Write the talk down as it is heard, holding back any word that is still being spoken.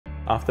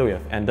After we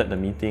have ended the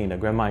meeting, the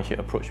grandma actually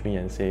approached me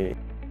and said,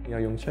 "You're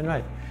Yong Cheng,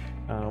 right?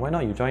 Why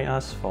not you join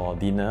us for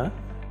dinner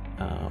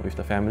with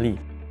the family?"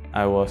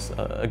 I was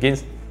again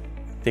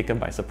taken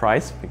by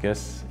surprise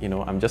because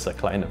I'm just a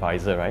client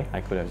advisor, right?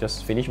 I could have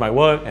just finished my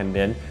work and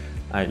then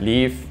I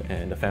leave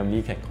and the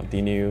family can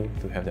continue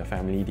to have their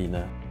family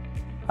dinner.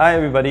 Hi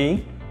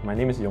everybody, my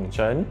name is Yong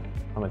Cheng.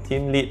 I'm a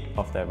team lead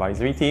of the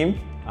advisory team.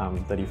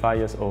 I'm 35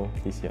 years old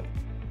this year.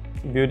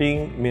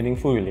 Building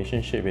meaningful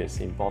relationship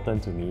is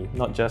important to me,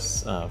 not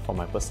just for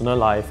my personal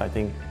life. I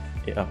think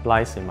it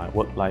applies in my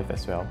work life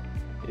as well.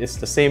 It's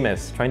the same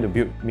as trying to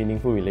build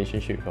meaningful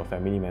relationship with your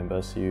family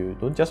members. You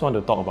don't just want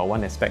to talk about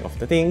one aspect of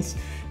the things.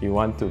 You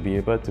want to be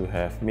able to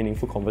have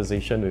meaningful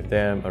conversation with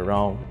them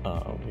around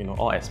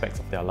all aspects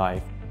of their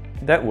life.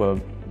 That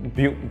will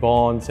build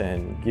bonds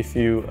and give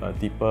you a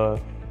deeper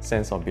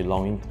sense of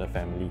belonging to the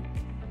family.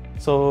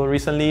 So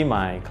recently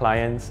my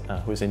client,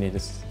 who's in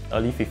his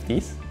early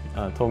 50s,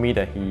 told me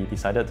that he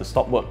decided to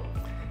stop work,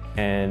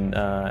 and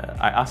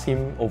I asked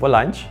him over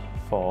lunch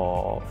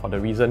for the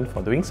reason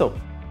for doing so,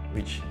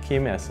 which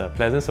came as a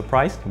pleasant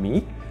surprise to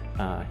me.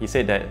 He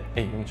said that,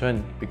 "Hey Yong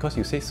Cheng, because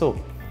you say so,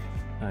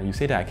 you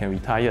say that I can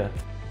retire."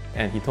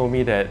 And he told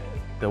me that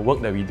the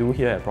work that we do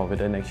here at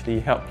Providend actually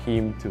helped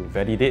him to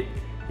validate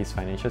his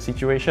financial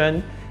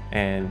situation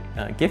and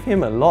gave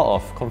him a lot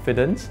of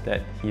confidence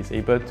that he's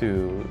able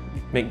to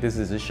make this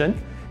decision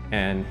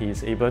and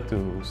he's able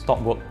to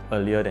stop work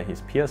earlier than his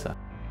peers.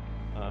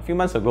 A few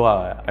months ago,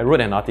 I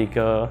wrote an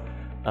article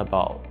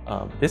about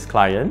this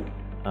client,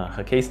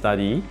 her case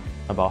study,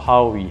 about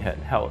how we had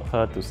helped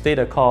her to stay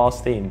the course,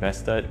 stay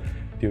invested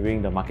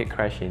during the market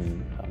crash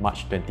in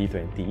March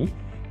 2020.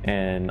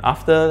 And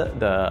after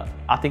the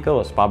article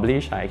was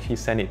published, I actually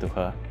sent it to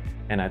her.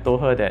 And I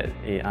told her that,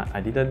 "Hey, I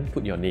didn't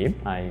put your name,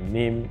 I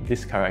named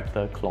this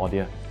character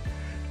Claudia."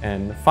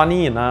 And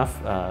funny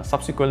enough,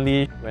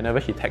 subsequently,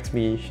 whenever she texts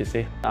me, she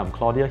says, "I'm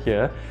Claudia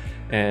here."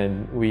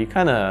 And we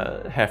kind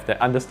of have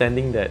the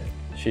understanding that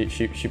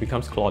she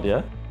becomes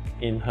Claudia.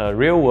 In her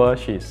real world,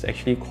 she's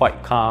actually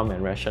quite calm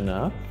and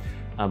rational.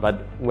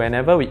 But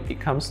whenever it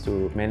comes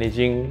to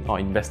managing or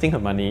investing her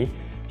money,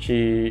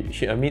 she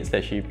admits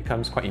that she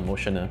becomes quite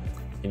emotional.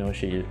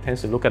 She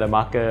tends to look at the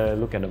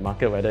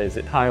market, whether is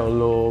it high or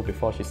low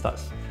before she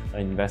starts her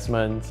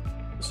investments.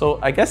 So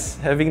I guess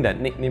having that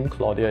nickname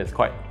Claudia is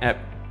quite apt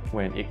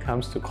when it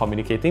comes to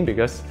communicating,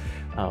 because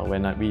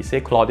when we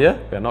say Claudia,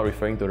 we're not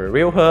referring to the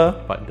real her,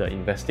 but the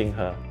investing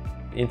her.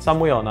 In some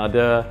way or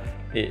another,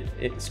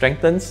 it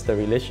strengthens the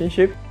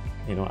relationship.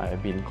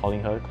 I've been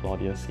calling her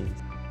Claudia since.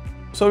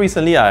 So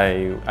recently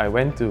I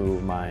went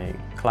to my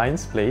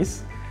client's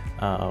place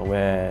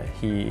where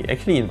he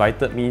actually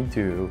invited me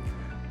to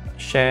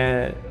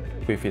share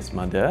with his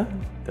mother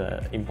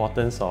the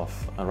importance of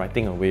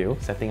writing a will,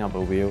 setting up a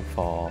will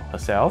for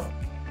herself.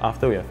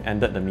 After we have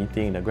ended the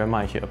meeting, the grandma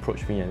actually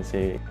approached me and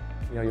said,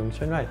 "You're Yong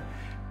Cheng, right?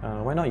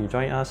 Why not you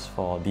join us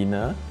for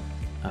dinner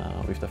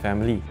with the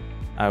family?"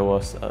 I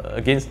was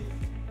again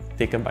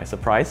taken by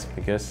surprise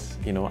because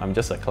I'm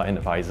just a client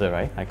advisor,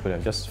 right? I could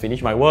have just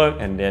finished my work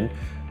and then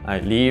I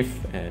leave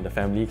and the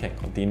family can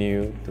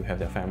continue to have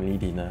their family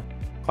dinner.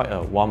 Quite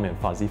a warm and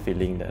fuzzy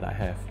feeling that I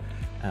have.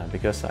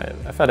 Because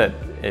I felt that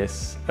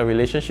it's a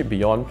relationship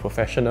beyond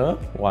professional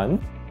one.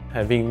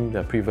 Having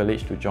the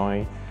privilege to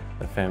join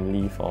the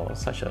family for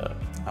such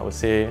I would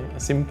say, a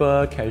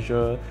simple,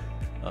 casual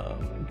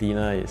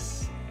dinner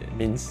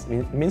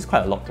means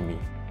quite a lot to me.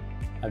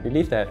 I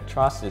believe that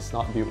trust is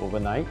not built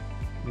overnight.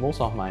 Most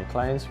of my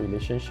clients'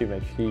 relationship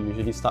actually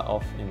usually start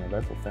off in a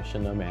very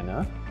professional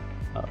manner.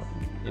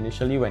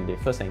 Initially, when they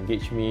first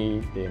engage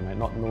me, they might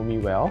not know me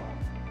well,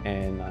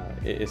 and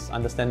it is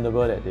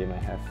understandable that they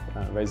might have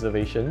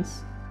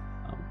reservations.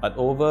 But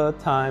over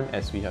time,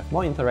 as we have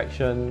more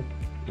interaction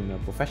in a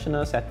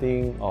professional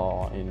setting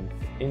or in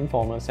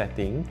informal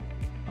setting,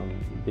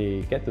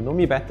 they get to know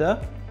me better.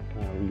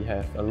 We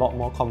have a lot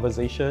more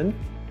conversation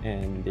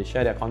and they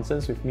share their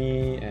concerns with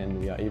me, and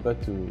we are able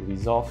to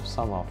resolve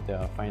some of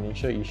their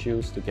financial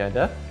issues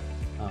together.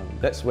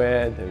 That's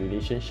where the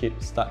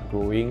relationships start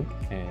growing,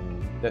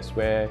 and that's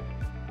where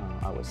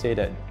I would say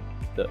that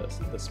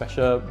the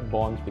special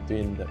bond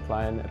between the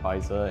client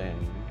advisor and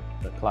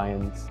the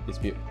clients is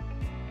built.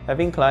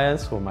 Having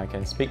clients whom I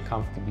can speak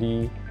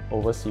comfortably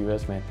over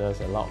serious matters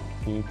allowed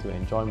me to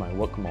enjoy my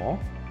work more,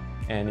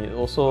 and it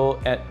also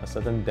adds a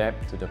certain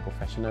depth to the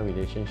professional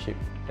relationship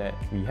that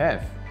we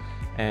have.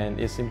 And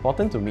it's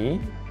important to me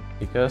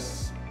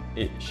because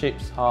it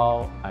shapes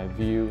how I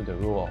view the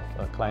role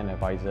of a client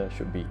advisor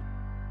should be.